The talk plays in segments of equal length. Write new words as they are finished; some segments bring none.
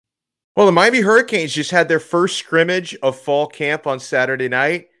Well, the Miami Hurricanes just had their first scrimmage of fall camp on Saturday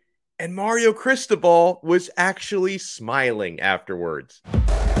night, and Mario Cristobal was actually smiling afterwards.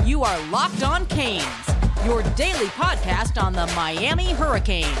 You are Locked On Canes, your daily podcast on the Miami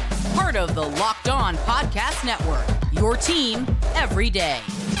Hurricanes, part of the Locked On Podcast Network, your team every day.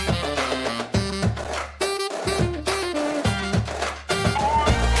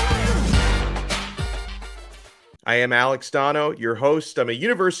 I am Alex Dono, your host. I'm a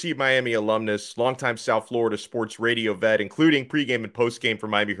University of Miami alumnus, longtime South Florida sports radio vet, including pregame and postgame for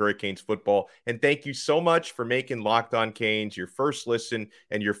Miami Hurricanes football. And thank you so much for making Locked On Canes your first listen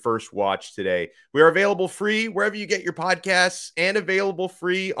and your first watch today. We are available free wherever you get your podcasts and available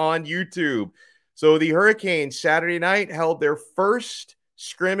free on YouTube. So the Hurricanes Saturday night held their first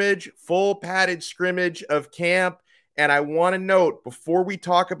scrimmage, full padded scrimmage of camp. And I want to note, before we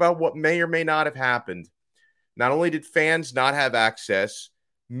talk about what may or may not have happened, not only did fans not have access,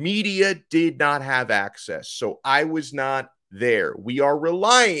 media did not have access. So I was not there. We are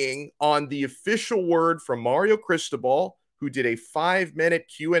relying on the official word from Mario Cristobal, who did a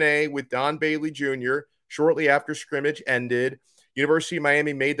 5-minute Q&A with Don Bailey Jr. shortly after scrimmage ended. University of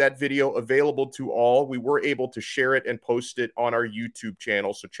Miami made that video available to all. We were able to share it and post it on our YouTube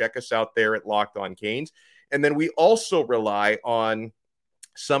channel. So check us out there at Locked On Canes. And then we also rely on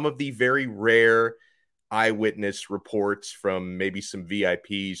some of the very rare eyewitness reports from maybe some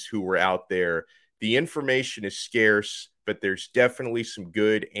VIPs who were out there. The information is scarce, but there's definitely some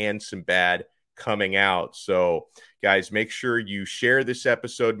good and some bad coming out. So, guys, make sure you share this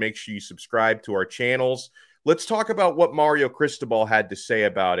episode. Make sure you subscribe to our channels. Let's talk about what Mario Cristobal had to say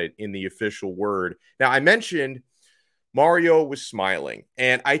about it in the official word. Now, I mentioned Mario was smiling,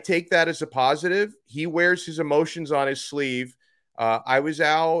 and I take that as a positive. He wears his emotions on his sleeve. I was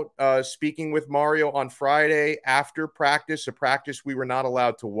out speaking with Mario on Friday after practice, a practice we were not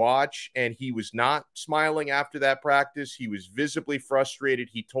allowed to watch, and he was not smiling after that practice. He was visibly frustrated.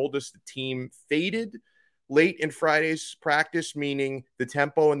 He told us the team faded late in Friday's practice, meaning the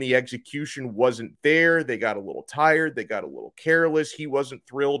tempo and the execution wasn't there. They got a little tired. They got a little careless. He wasn't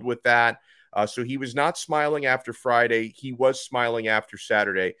thrilled with that. So he was not smiling after Friday. He was smiling after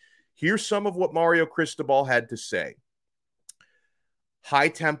Saturday. Here's some of what Mario Cristobal had to say. High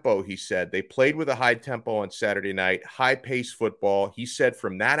tempo, he said. They played with a high tempo on Saturday night, high-paced football. He said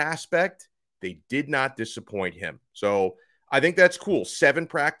from that aspect, they did not disappoint him. So I think that's cool. 7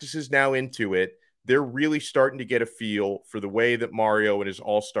 practices now into it. They're really starting to get a feel for the way that Mario and his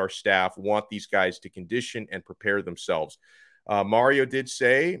all-star staff want these guys to condition and prepare themselves. Mario did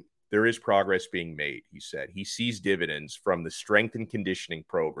say there is progress being made, he said. He sees dividends from the strength and conditioning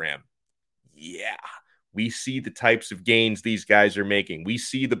program. Yeah. We see the types of gains these guys are making. We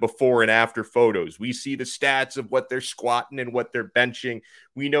see the before and after photos. We see the stats of what they're squatting and what they're benching.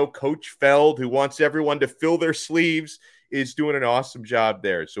 We know Coach Feld, who wants everyone to fill their sleeves, is doing an awesome job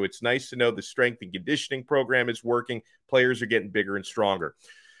there. So it's nice to know the strength and conditioning program is working. Players are getting bigger and stronger.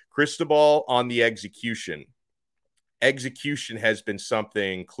 Cristobal on the execution. Execution has been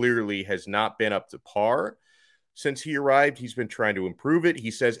something clearly has not been up to par. Since he arrived, he's been trying to improve it.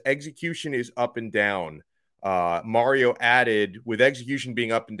 He says execution is up and down. Mario added, with execution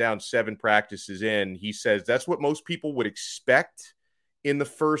being up and down 7 practices in, he says that's what most people would expect in the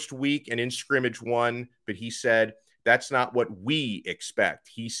first week and in scrimmage 1. But he said that's not what we expect.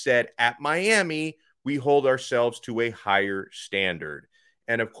 He said at Miami, we hold ourselves to a higher standard.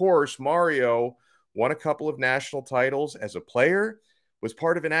 And of course, Mario won a couple of national titles as a player, was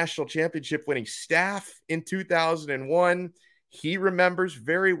part of a national championship winning staff in 2001. He remembers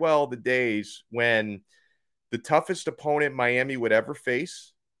very well the days when the toughest opponent Miami would ever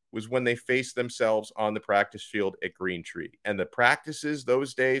face was when they faced themselves on the practice field at Green Tree. And the practices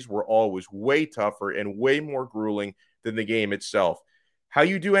those days were always way tougher and way more grueling than the game itself. How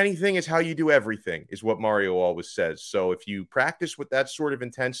you do anything is how you do everything, is what Mario always says. So if you practice with that sort of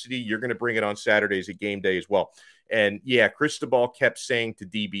intensity, you're going to bring it on Saturdays at game day as well. And yeah, Cristobal kept saying to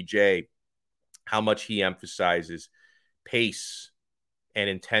DBJ how much he emphasizes pace and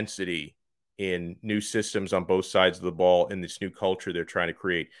intensity in new systems on both sides of the ball in this new culture they're trying to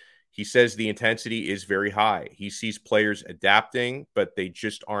create. He says the intensity is very high. He sees players adapting, but they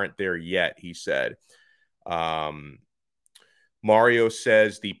just aren't there yet, he said. Mario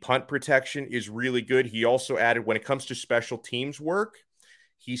says the punt protection is really good. He also added, when it comes to special teams work,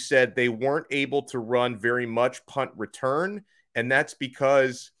 he said they weren't able to run very much punt return, and that's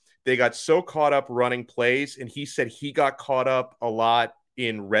because they got so caught up running plays, and he said he got caught up a lot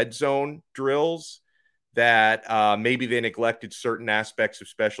in red zone drills that maybe they neglected certain aspects of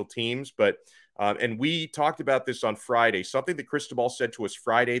special teams, but And we talked about this on Friday. Something that Cristobal said to us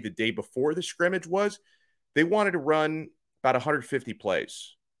Friday, the day before the scrimmage, was they wanted to run about 150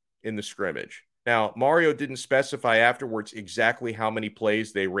 plays in the scrimmage. Now, Mario didn't specify afterwards exactly how many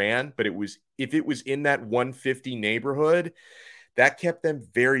plays they ran, but if it was in that 150 neighborhood, that kept them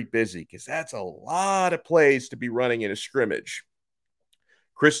very busy because that's a lot of plays to be running in a scrimmage.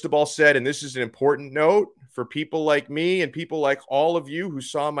 Cristobal said, and this is an important note for people like me and people like all of you who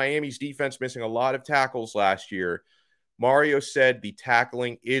saw Miami's defense missing a lot of tackles last year, Mario said the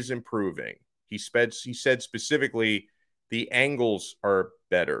tackling is improving. He said specifically the angles are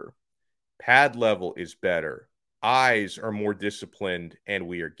better. Pad level is better. Eyes are more disciplined, and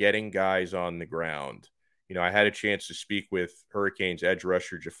we are getting guys on the ground. You know, I had a chance to speak with Hurricanes edge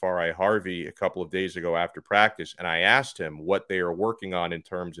rusher Jafari Harvey a couple of days ago after practice, and I asked him what they are working on in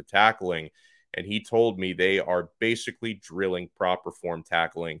terms of tackling, and he told me they are basically drilling proper form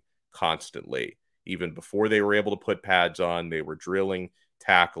tackling constantly. Even before they were able to put pads on, they were drilling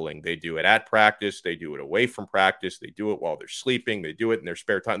tackling. They do it at practice. They do it away from practice. They do it while they're sleeping. They do it in their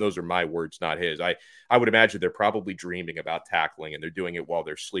spare time. Those are my words, not his. I would imagine they're probably dreaming about tackling, and they're doing it while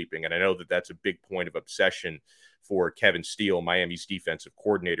they're sleeping. And I know that that's a big point of obsession for Kevin Steele, Miami's defensive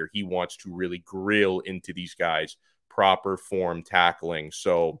coordinator. He wants to really grill into these guys proper form tackling.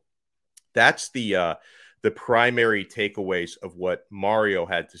 So that's the primary takeaways of what Mario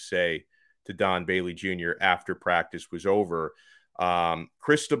had to say to Don Bailey Jr. after practice was over.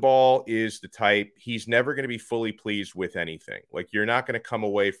 Cristobal is the type, he's never going to be fully pleased with anything. Like, you're not going to come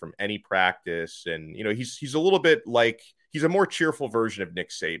away from any practice. And, you know, he's a little bit like, he's a more cheerful version of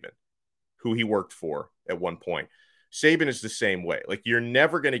Nick Saban, who he worked for at one point. Saban is the same way. Like, you're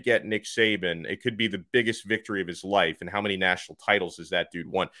never going to get Nick Saban. It could be the biggest victory of his life. And how many national titles has that dude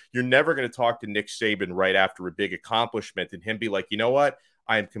won? You're never going to talk to Nick Saban right after a big accomplishment and him be like, you know what?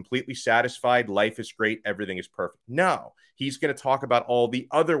 I am completely satisfied. Life is great. Everything is perfect. No, he's going to talk about all the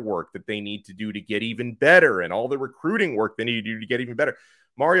other work that they need to do to get even better and all the recruiting work they need to do to get even better.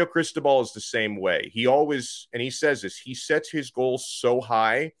 Mario Cristobal is the same way. He always, and he says this, he sets his goals so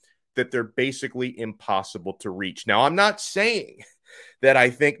high that they're basically impossible to reach. Now, I'm not saying that I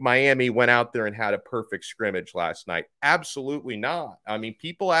think Miami went out there and had a perfect scrimmage last night. Absolutely not. I mean,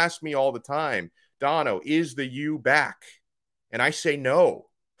 people ask me all the time, Dono, is the U back? And I say, no,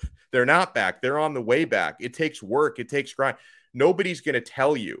 they're not back. They're on the way back. It takes work. It takes grind. Nobody's going to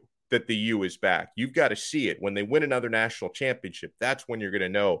tell you that the U is back. You've got to see it. When they win another national championship, that's when you're going to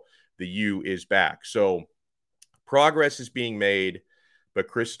know the U is back. So progress is being made, but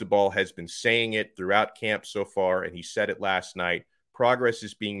Cristobal has been saying it throughout camp so far, and he said it last night. Progress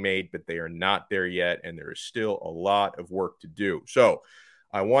is being made, but they are not there yet, and there is still a lot of work to do. So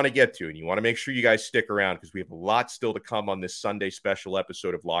I want to get to, and you want to make sure you guys stick around because we have a lot still to come on this Sunday special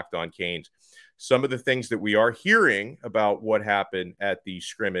episode of Locked On Canes. Some of the things that we are hearing about what happened at the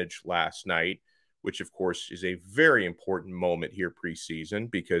scrimmage last night, which of course is a very important moment here preseason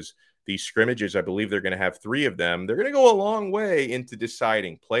because these scrimmages, I believe they're going to have 3 of them. They're going to go a long way into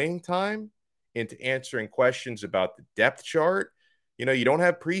deciding playing time, into answering questions about the depth chart. You know, you don't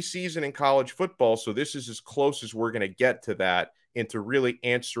have preseason in college football, so this is as close as we're going to get to that, into really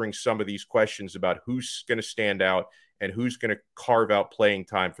answering some of these questions about who's going to stand out and who's going to carve out playing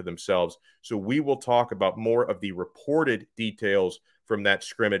time for themselves. So we will talk about more of the reported details from that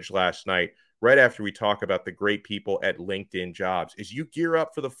scrimmage last night, right after we talk about the great people at LinkedIn Jobs. As you gear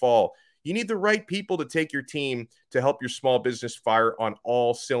up for the fall, you need the right people to take your team to help your small business fire on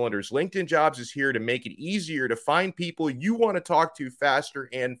all cylinders. LinkedIn Jobs is here to make it easier to find people you want to talk to faster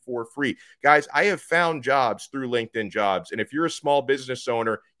and for free. Guys, I have found jobs through LinkedIn Jobs. And if you're a small business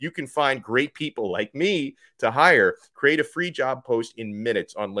owner, you can find great people like me to hire. Create a free job post in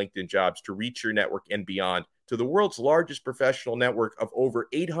minutes on LinkedIn Jobs to reach your network and beyond, to the world's largest professional network of over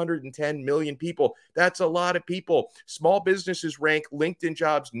 810 million people. That's a lot of people. Small businesses rank LinkedIn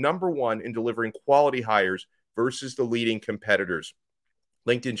Jobs #1 in delivering quality hires versus the leading competitors.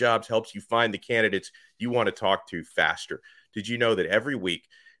 LinkedIn Jobs helps you find the candidates you want to talk to faster. Did you know that every week,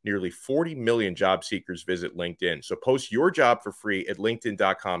 nearly 40 million job seekers visit LinkedIn? So post your job for free at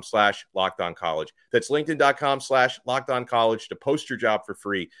linkedin.com/lockedoncollege. That's linkedin.com/lockedoncollege to post your job for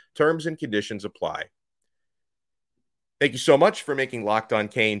free. Terms and conditions apply. Thank you so much for making Locked On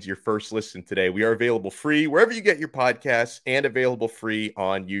Canes your first listen today. We are available free wherever you get your podcasts and available free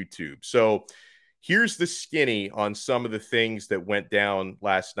on YouTube. So here's the skinny on some of the things that went down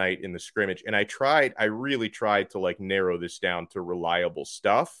last night in the scrimmage. And I really tried to narrow this down to reliable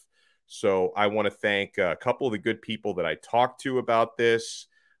stuff. So I want to thank a couple of the good people that I talked to about this.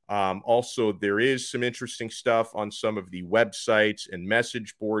 Also, there is some interesting stuff on some of the websites and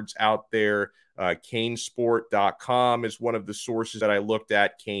message boards out there. Canesport.com is one of the sources that I looked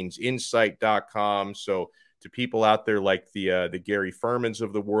at, canesinsight.com. So to people out there like the Gary Furmans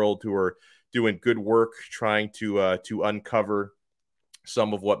of the world who are doing good work trying to uncover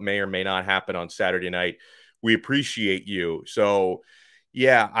some of what may or may not happen on Saturday night, we appreciate you. So,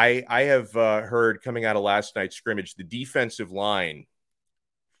 yeah, I have heard coming out of last night's scrimmage, the defensive line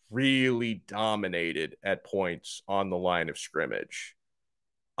really dominated at points on the line of scrimmage.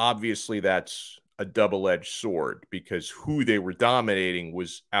 Obviously, that's a double-edged sword because who they were dominating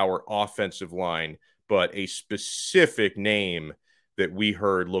was our offensive line, but a specific name that we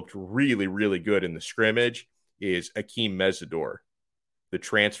heard looked really, really good in the scrimmage is Akeem Mesidor, the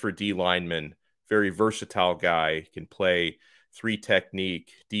transfer D lineman, very versatile guy, can play 3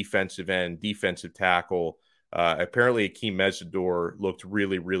 technique, defensive end, defensive tackle. Apparently, Akeem Mesidor looked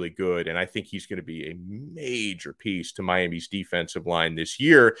really, really good, and I think he's going to be a major piece to Miami's defensive line this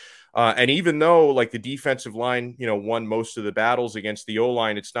year. And even though, like, the defensive line, won most of the battles against the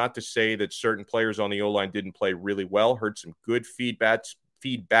O-line, it's not to say that certain players on the O-line didn't play really well. Heard some good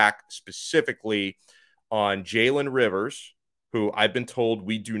feedback specifically on Jalen Rivers, who I've been told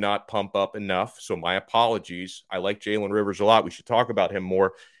we do not pump up enough. So my apologies. I like Jalen Rivers a lot. We should talk about him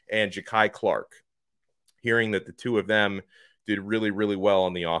more. And Ja'Kai Clark. Hearing that the two of them did really, really well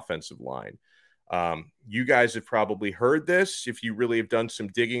on the offensive line. You guys have probably heard this. If you really have done some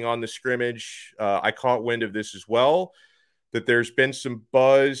digging on the scrimmage, I caught wind of this as well, that there's been some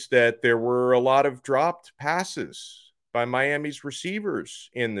buzz that there were a lot of dropped passes by Miami's receivers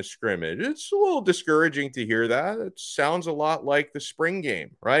in the scrimmage. It's a little discouraging to hear that. It sounds a lot like the spring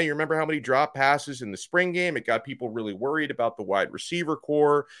game, right? You remember how many drop passes in the spring game? It got people really worried about the wide receiver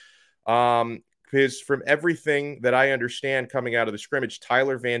core. Because from everything that I understand coming out of the scrimmage,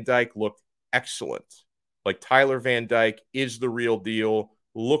 Tyler Van Dyke looked excellent. Like, Tyler Van Dyke is the real deal,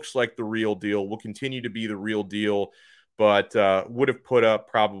 looks like the real deal, will continue to be the real deal, but would have put up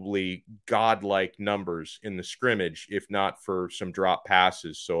probably godlike numbers in the scrimmage if not for some drop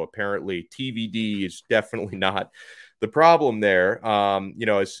passes. So apparently TVD is definitely not the problem there.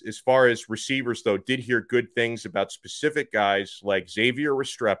 As far as receivers, though, did hear good things about specific guys like Xavier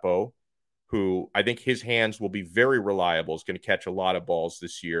Restrepo, who I think his hands will be very reliable, is going to catch a lot of balls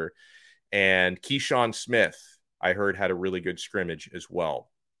this year. And Keyshawn Smith, I heard, had a really good scrimmage as well.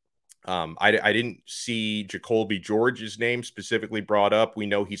 I didn't see Jacoby George's name specifically brought up. We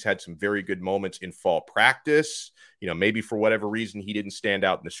know he's had some very good moments in fall practice. Maybe for whatever reason he didn't stand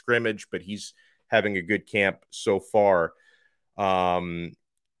out in the scrimmage, but he's having a good camp so far.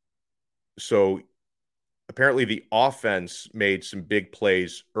 So apparently the offense made some big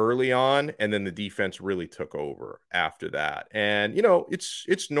plays early on, and then the defense really took over after that. And,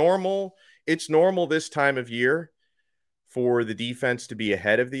 it's normal. It's normal this time of year for the defense to be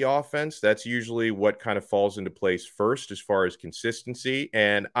ahead of the offense. That's usually what kind of falls into place first as far as consistency.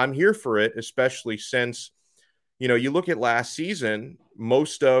 And I'm here for it, especially since, you look at last season,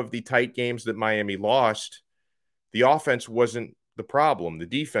 most of the tight games that Miami lost, the offense wasn't the problem. The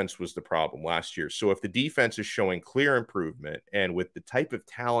defense was the problem last year. So if the defense is showing clear improvement, and with the type of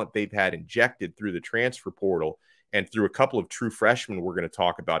talent they've had injected through the transfer portal and through a couple of true freshmen we're going to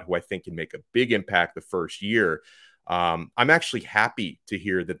talk about who I think can make a big impact the first year, I'm actually happy to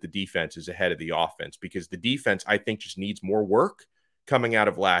hear that the defense is ahead of the offense, because the defense, I think, just needs more work coming out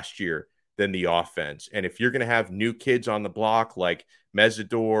of last year than the offense. And if you're going to have new kids on the block like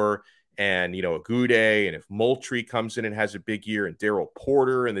Mesidor and, Agude, and if Moultrie comes in and has a big year, and Daryl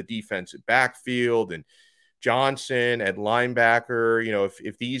Porter in the defensive backfield, and Johnson at linebacker,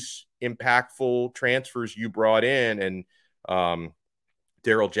 if these impactful transfers you brought in, and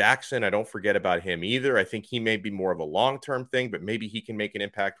Daryl Jackson, I don't forget about him either. I think he may be more of a long-term thing, but maybe he can make an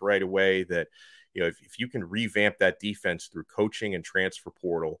impact right away. That, if you can revamp that defense through coaching and transfer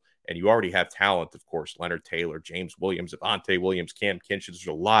portal, and you already have talent, of course, Leonard Taylor, James Williams, Avante Williams, Cam Kinchins, there's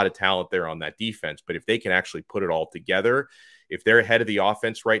a lot of talent there on that defense. But if they can actually put it all together, if they're ahead of the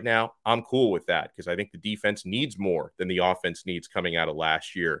offense right now, I'm cool with that, because I think the defense needs more than the offense needs coming out of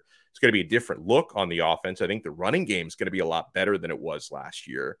last year. It's going to be a different look on the offense. I think the running game is going to be a lot better than it was last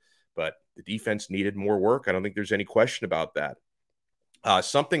year, but the defense needed more work. I don't think there's any question about that.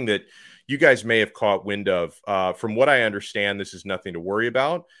 Something that you guys may have caught wind of, from what I understand, this is nothing to worry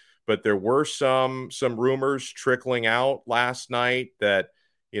about, but there were some rumors trickling out last night that,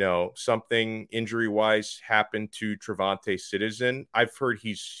 something injury-wise happened to Trevante Citizen. I've heard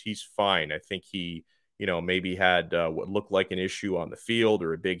he's fine. I think he, maybe had what looked like an issue on the field,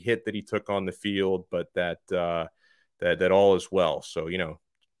 or a big hit that he took on the field, but that all is well. So,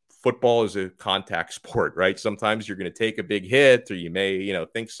 football is a contact sport, right? Sometimes you're going to take a big hit, or you may,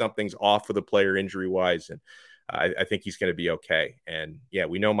 think something's off with the player injury wise. And I think he's going to be okay. And yeah,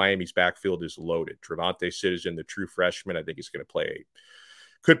 we know Miami's backfield is loaded. Trevante Citizen, the true freshman, I think is going to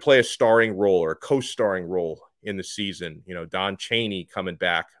could play a starring role or a co-starring role in the season. Don Chaney coming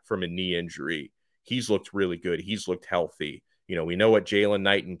back from a knee injury. He's looked really good. He's looked healthy. We know what Jalen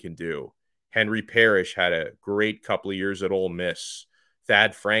Knighton can do. Henry Parrish had a great couple of years at Ole Miss.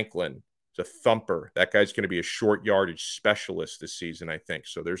 Thad Franklin is a thumper. That guy's going to be a short yardage specialist this season, I think.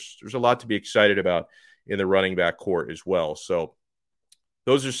 So there's a lot to be excited about in the running back court as well. So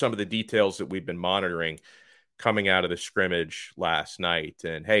those are some of the details that we've been monitoring coming out of the scrimmage last night.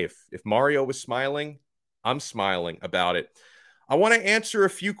 And hey, if Mario was smiling, I'm smiling about it. I want to answer a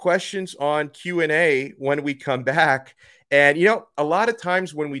few questions on Q&A when we come back. And, a lot of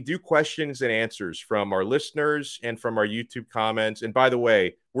times when we do questions and answers from our listeners and from our YouTube comments, and by the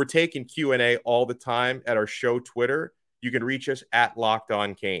way, we're taking Q&A all the time at our show Twitter. You can reach us at Locked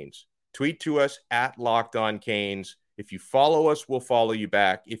On Canes. Tweet to us at Locked On Canes. If you follow us, we'll follow you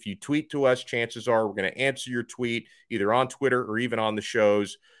back. If you tweet to us, chances are we're going to answer your tweet either on Twitter or even on the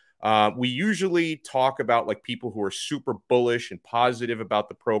shows. We usually talk about like people who are super bullish and positive about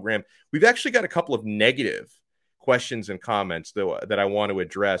the program. We've actually got a couple of negative questions and comments that I want to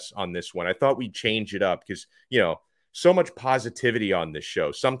address on this one. I thought we'd change it up because, so much positivity on this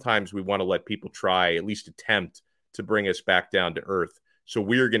show. Sometimes we want to let people try, at least attempt to bring us back down to earth. So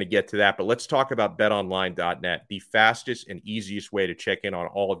we're going to get to that. But let's talk about betonline.net, the fastest and easiest way to check in on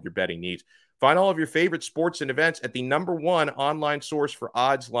all of your betting needs. Find all of your favorite sports and events at the #1 online source for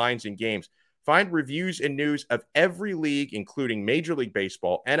odds, lines, and games. Find reviews and news of every league, including Major League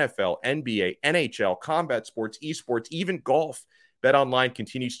Baseball, NFL, NBA, NHL, combat sports, esports, even golf. BetOnline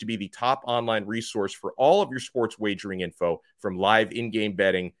continues to be the top online resource for all of your sports wagering info, from live in-game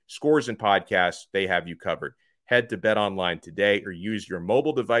betting, scores, and podcasts. They have you covered. Head to BetOnline today or use your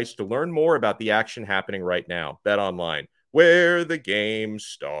mobile device to learn more about the action happening right now. BetOnline, where the game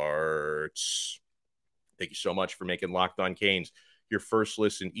starts. Thank you so much for making Locked On Canes your first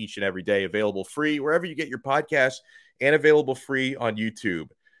listen each and every day. Available free wherever you get your podcasts and available free on YouTube.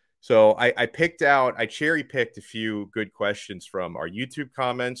 So I cherry-picked a few good questions from our YouTube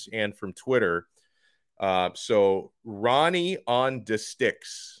comments and from Twitter. So Ronnie on the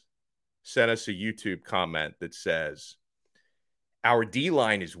Sticks sent us a YouTube comment that says, "Our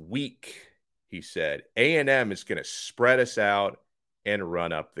D-line is weak," he said. "A&M is going to spread us out and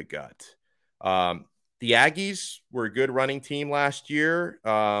run up the gut." The Aggies were a good running team last year,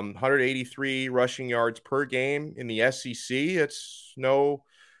 183 rushing yards per game in the SEC. It's no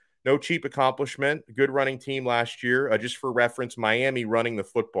cheap accomplishment. A good running team last year. Just for reference, Miami running the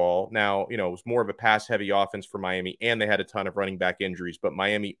football. Now, it was more of a pass-heavy offense for Miami, and they had a ton of running back injuries, but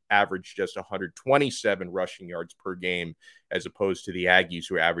Miami averaged just 127 rushing yards per game as opposed to the Aggies,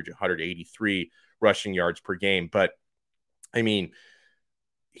 who average 183 rushing yards per game. But,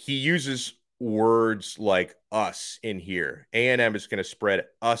 he uses words like us in here. A&M is going to spread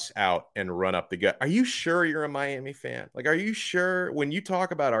us out and run up the gut. Are you sure you're a Miami fan? Are you sure when you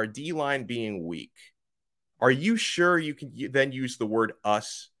talk about our D-line being weak, are you sure you can then use the word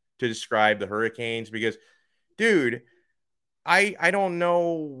us to describe the Hurricanes? Because, dude, I don't know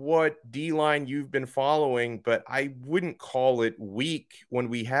what D-line you've been following, but I wouldn't call it weak when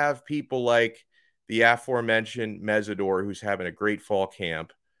we have people like the aforementioned Mesidor, who's having a great fall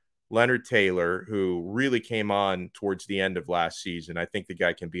camp, Leonard Taylor, who really came on towards the end of last season. I think the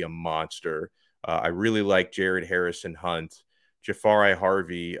guy can be a monster. I really like Jared Harrison-Hunt. Jafari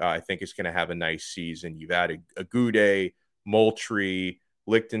Harvey, I think, is going to have a nice season. You've added Agude, Moultrie.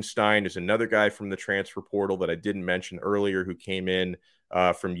 Lichtenstein is another guy from the transfer portal that I didn't mention earlier who came in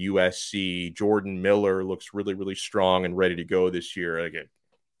from USC. Jordan Miller looks really, really strong and ready to go this year.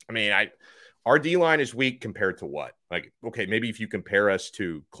 Our D-line is weak compared to what? Okay, maybe if you compare us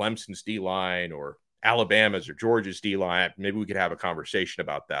to Clemson's D-line or Alabama's or Georgia's D-line, maybe we could have a conversation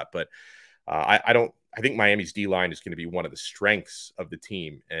about that. But I think Miami's D-line is going to be one of the strengths of the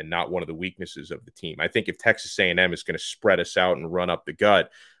team and not one of the weaknesses of the team. I think if Texas A&M is going to spread us out and run up the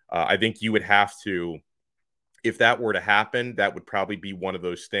gut, I think you would have to, if that were to happen, that would probably be one of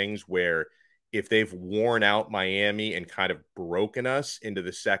those things where if they've worn out Miami and kind of broken us into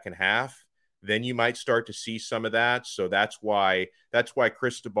the second half, then you might start to see some of that. So that's why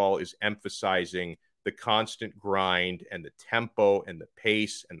Cristobal is emphasizing the constant grind and the tempo and the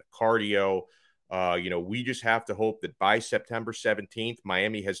pace and the cardio. We just have to hope that by September 17th,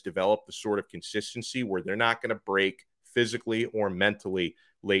 Miami has developed the sort of consistency where they're not going to break physically or mentally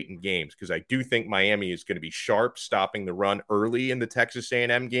late in games, because I do think Miami is going to be sharp stopping the run early in the Texas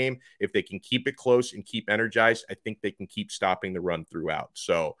A&M game. If they can keep it close and keep energized, I think they can keep stopping the run throughout.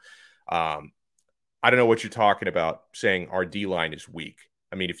 So I don't know what you're talking about saying our D-line is weak.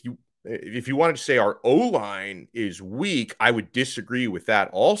 I mean, if you wanted to say our O-line is weak, I would disagree with that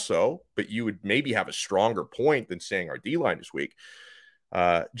also, but you would maybe have a stronger point than saying our D-line is weak.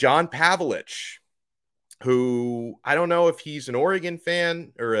 John Pavlich, who I don't know if he's an Oregon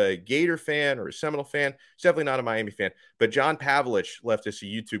fan or a Gator fan or a Seminole fan. He's definitely not a Miami fan. But John Pavlich left us a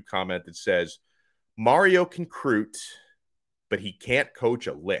YouTube comment that says, Mario can recruit, but he can't coach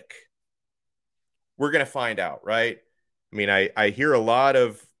a lick. We're going to find out, right? I mean, I hear a lot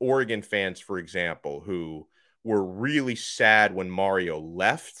of Oregon fans, for example, who were really sad when Mario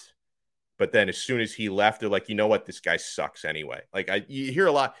left. But then as soon as he left, they're like, you know what? This guy sucks anyway. Like you hear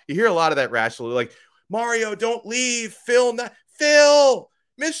a lot of that rationale. Like, Mario, don't leave. Phil,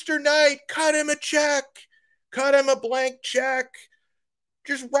 Mr. Knight, cut him a check. Cut him a blank check.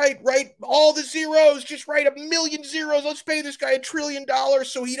 Just write all the zeros. Just write 1 million zeros. Let's pay this guy $1 trillion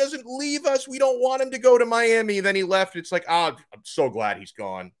so he doesn't leave us. We don't want him to go to Miami. Then he left. It's like, I'm so glad he's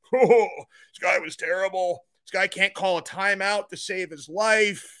gone. Oh, this guy was terrible. This guy can't call a timeout to save his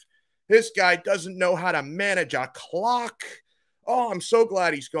life. This guy doesn't know how to manage a clock. Oh, I'm so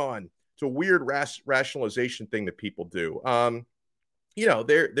glad he's gone. It's a weird rationalization thing that people do.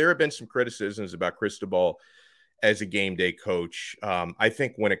 There have been some criticisms about Cristobal as a game day coach. I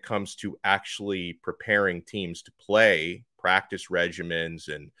think when it comes to actually preparing teams to play, practice regimens,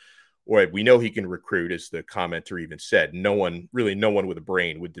 or we know he can recruit, as the commenter even said. No one with a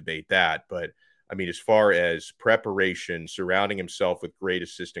brain would debate that. But I mean, as far as preparation, surrounding himself with great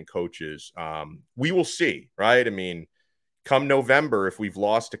assistant coaches, we will see, right? I mean, come November, if we've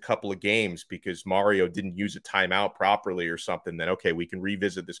lost a couple of games because Mario didn't use a timeout properly or something, then okay, we can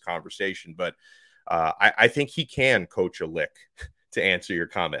revisit this conversation. But I think he can coach a lick, to answer your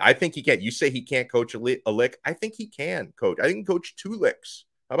comment. I think he can. You say he can't coach a lick. I think he can coach. I think coach 2 licks.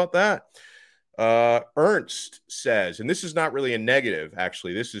 How about that? Ernst says, and this is not really a negative,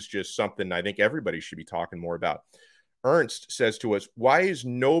 actually. This is just something I think everybody should be talking more about. Ernst says to us, why is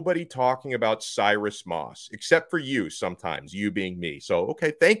nobody talking about Cyrus Moss, except for you sometimes, you being me? So,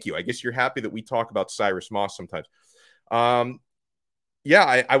 okay, thank you. I guess you're happy that we talk about Cyrus Moss sometimes.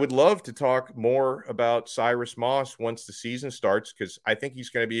 I would love to talk more about Cyrus Moss once the season starts, because I think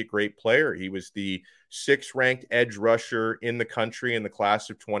he's going to be a great player. He was the 6th ranked edge rusher in the country in the class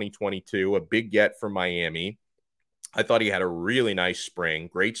of 2022, a big get for Miami. I thought he had a really nice spring,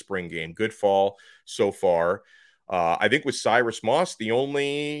 great spring game, good fall so far. I think with Cyrus Moss, the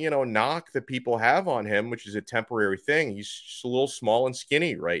only, knock that people have on him, which is a temporary thing, he's just a little small and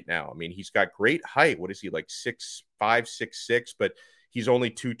skinny right now. I mean, he's got great height. What is he, like 6'5", 6'6", but he's only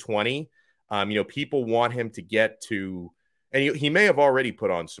 220. People want him to get to, and he may have already put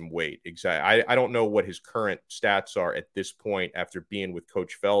on some weight. Exactly. I don't know what his current stats are at this point after being with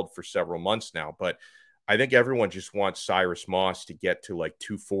Coach Feld for several months now, but I think everyone just wants Cyrus Moss to get to like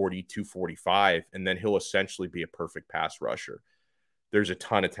 240, 245, and then he'll essentially be a perfect pass rusher. There's a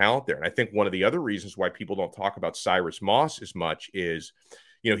ton of talent there. And I think one of the other reasons why people don't talk about Cyrus Moss as much is,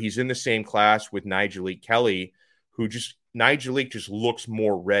 he's in the same class with Nyjalik Kelly, Nyjalik just looks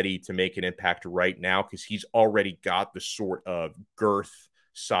more ready to make an impact right now because he's already got the sort of girth,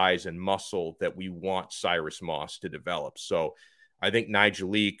 size, and muscle that we want Cyrus Moss to develop. So I think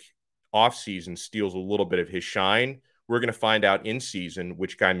Nyjalik offseason steals a little bit of his shine. We're going to find out in season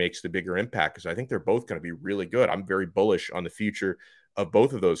which guy makes the bigger impact, because I think they're both going to be really good. I'm very bullish on the future of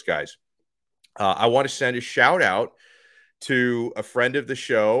both of those guys. I want to send a shout out to a friend of the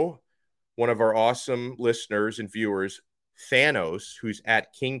show, one of our awesome listeners and viewers, Thanos, who's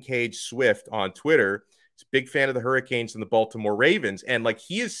at Kincaid Swift on Twitter. He's a big fan of the Hurricanes and the Baltimore Ravens. And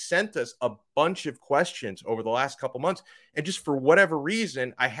he has sent us a bunch of questions over the last couple months. And just for whatever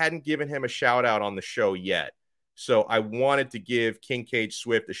reason, I hadn't given him a shout out on the show yet. So I wanted to give Kincaid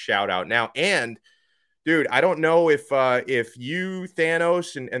Swift a shout out now. And dude, I don't know if you,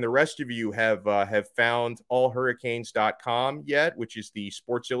 Thanos, and the rest of you have found allhurricanes.com yet, which is the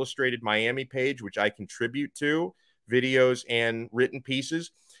Sports Illustrated Miami page, which I contribute to, videos and written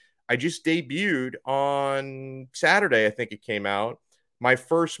pieces. I just debuted on Saturday, I think it came out, my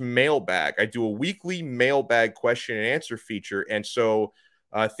first mailbag. I do a weekly mailbag question and answer feature. And so,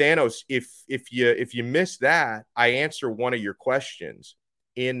 Thanos, if you miss that, I answer one of your questions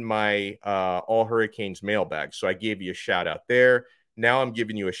in my All Hurricanes mailbag. So I gave you a shout out there. Now I'm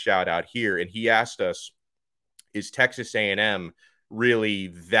giving you a shout out here. And he asked us, is Texas A&M really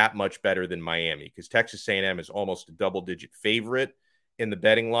that much better than Miami? Because Texas A&M is almost a double-digit favorite in the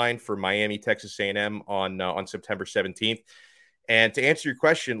betting line for Miami, Texas A&M on September 17th. And to answer your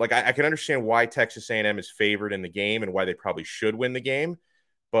question, like I can understand why Texas A&M is favored in the game and why they probably should win the game,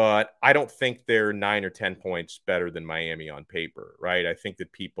 but I don't think they're 9 or 10 points better than Miami on paper, right? I think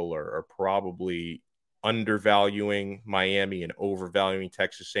that people are probably undervaluing Miami and overvaluing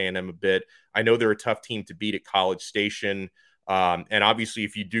Texas A&M a bit. I know they're a tough team to beat at College Station, and obviously,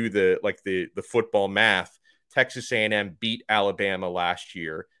 if you do the football math, Texas A&M beat Alabama last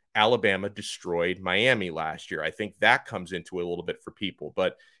year. Alabama destroyed Miami last year. I think that comes into it a little bit for people,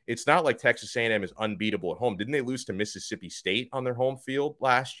 but it's not like Texas A&M is unbeatable at home. Didn't they lose to Mississippi State on their home field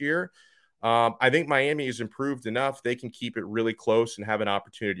last year? I think Miami has improved enough. They can keep it really close and have an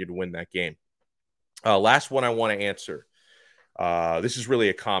opportunity to win that game. Last one I want to answer. This is really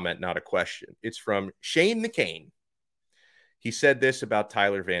a comment, not a question. It's from Shane the Cane. He said this about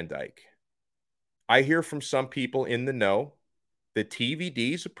Tyler Van Dyke. I hear from some people in the know that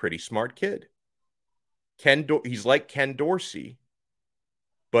TVD is a pretty smart kid. He's like Ken Dorsey,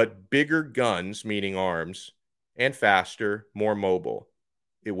 but bigger guns, meaning arms, and faster, more mobile.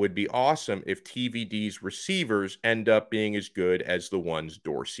 It would be awesome if TVD's receivers end up being as good as the ones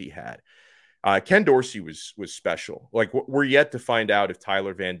Dorsey had. Ken Dorsey was special. Like, we're yet to find out if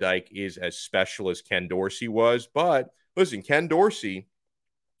Tyler Van Dyke is as special as Ken Dorsey was. But listen, Ken Dorsey,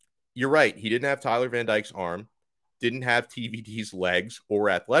 you're right. He didn't have Tyler Van Dyke's arm, didn't have TVD's legs or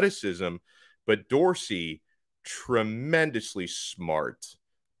athleticism, but Dorsey, tremendously smart,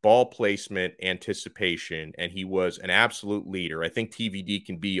 ball placement, anticipation, and he was an absolute leader. I think TVD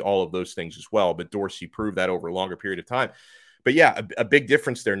can be all of those things as well, but Dorsey proved that over a longer period of time. But yeah, a big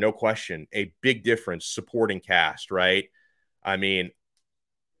difference there, no question. A big difference, supporting cast, right? I mean,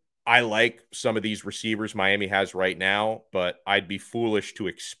 I like some of these receivers Miami has right now, but I'd be foolish to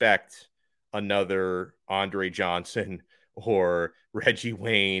expect another Andre Johnson or Reggie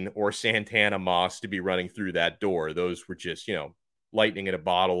Wayne or Santana Moss to be running through that door. Those were just, lightning in a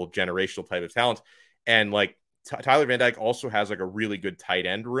bottle, generational type of talent. And like Tyler Van Dyke also has like a really good tight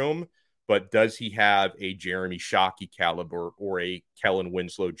end room, but does he have a Jeremy Shockey caliber or a Kellen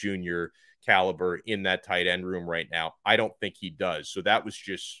Winslow Jr. caliber in that tight end room right now? I don't think he does. So that was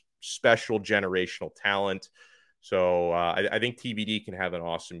just special generational talent. So I think TVD can have an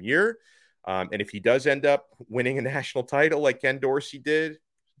awesome year. And if he does end up winning a national title like Ken Dorsey did,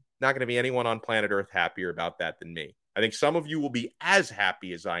 not going to be anyone on planet Earth happier about that than me. I think some of you will be as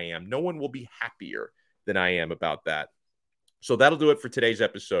happy as I am. No one will be happier than I am about that. So that'll do it for today's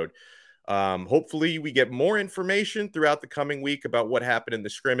episode. Hopefully we get more information throughout the coming week about what happened in the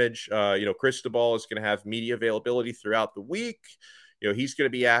scrimmage. Cristobal is going to have media availability throughout the week. He's going to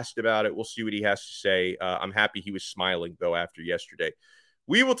be asked about it. We'll see what he has to say. I'm happy he was smiling, though, after yesterday.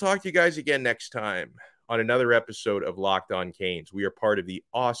 We will talk to you guys again next time on another episode of Locked On Canes. We are part of the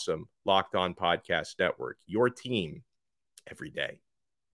awesome Locked On Podcast Network, your team every day.